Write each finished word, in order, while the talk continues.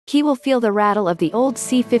He will feel the rattle of the old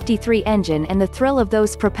C-53 engine and the thrill of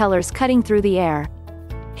those propellers cutting through the air.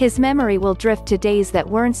 His memory will drift to days that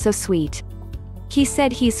weren't so sweet. He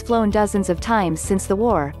said he's flown dozens of times since the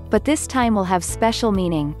war, but this time will have special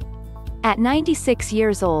meaning. At 96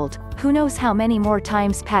 years old, who knows how many more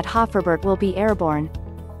times Pat Hofferbert will be airborne.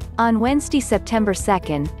 On Wednesday, September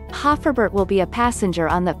 2nd, Hofferbert will be a passenger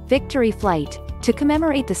on the Victory flight, to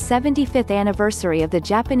commemorate the 75th anniversary of the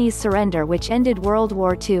Japanese surrender which ended World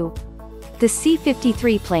War II. The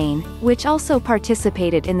C-53 plane, which also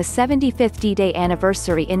participated in the 75th D-Day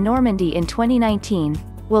anniversary in Normandy in 2019,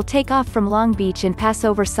 will take off from Long Beach and pass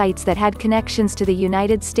over sites that had connections to the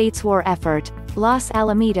United States war effort: Los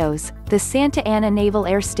Alamitos, the Santa Ana Naval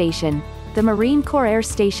Air Station, the Marine Corps Air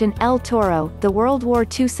Station El Toro, the World War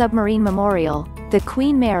II Submarine Memorial, the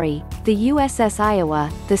Queen Mary, the USS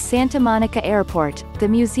Iowa, the Santa Monica Airport, the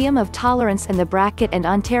Museum of Tolerance and the Bracket and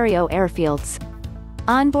Ontario Airfields.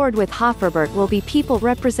 On board with Hofferbert will be people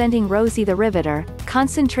representing Rosie the Riveter,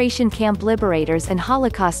 concentration camp liberators and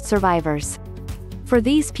Holocaust survivors. For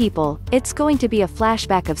these people, it's going to be a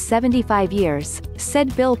flashback of 75 years,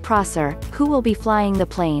 said Bill Prosser, who will be flying the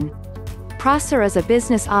plane. Prosser is a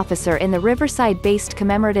business officer in the Riverside-based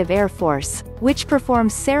Commemorative Air Force, which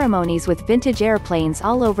performs ceremonies with vintage airplanes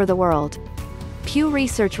all over the world. Pew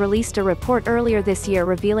Research released a report earlier this year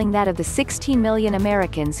revealing that of the 16 million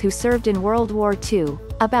Americans who served in World War II,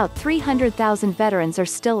 about 300,000 veterans are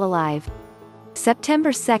still alive.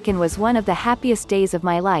 September 2nd was one of the happiest days of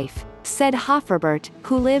my life, said Hofferbert,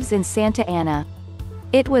 who lives in Santa Ana.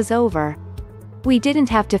 It was over. We didn't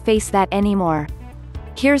have to face that anymore.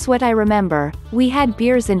 Here's what I remember: we had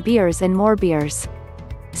beers and beers and more beers.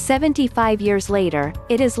 75 years later,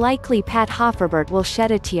 it is likely Pat Hofferbert will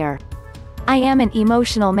shed a tear. I am an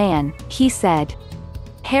emotional man, he said.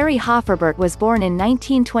 Harry Hofferbert was born in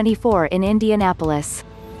 1924 in Indianapolis.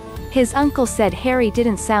 His uncle said Harry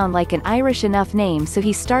didn't sound like an Irish enough name, so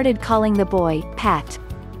he started calling the boy Pat.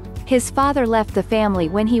 His father left the family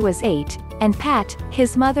when he was 8, and Pat,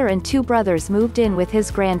 his mother and 2 brothers moved in with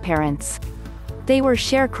his grandparents. They were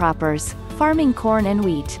sharecroppers, farming corn and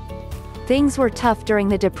wheat. Things were tough during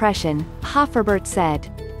the Depression, Hofferbert said.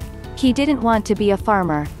 He didn't want to be a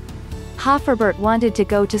farmer. Hofferbert wanted to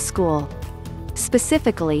go to school.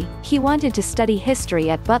 Specifically, he wanted to study history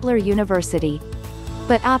at Butler University.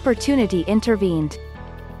 But opportunity intervened.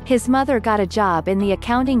 His mother got a job in the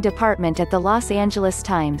accounting department at the Los Angeles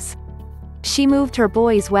Times. She moved her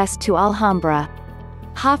boys west to Alhambra.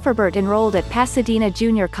 Hofferbert enrolled at Pasadena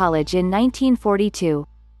Junior College in 1942.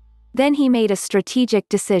 Then he made a strategic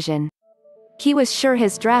decision. He was sure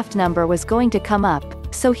his draft number was going to come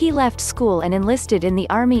up, so he left school and enlisted in the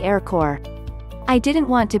Army Air Corps. I didn't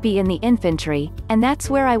want to be in the infantry, and that's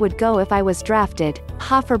where I would go if I was drafted,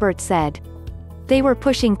 Hofferbert said. They were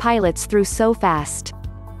pushing pilots through so fast.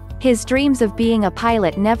 His dreams of being a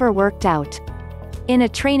pilot never worked out. In a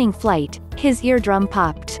training flight, his eardrum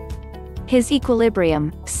popped. His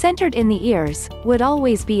equilibrium, centered in the ears, would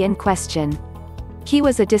always be in question. He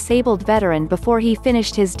was a disabled veteran before he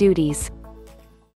finished his duties.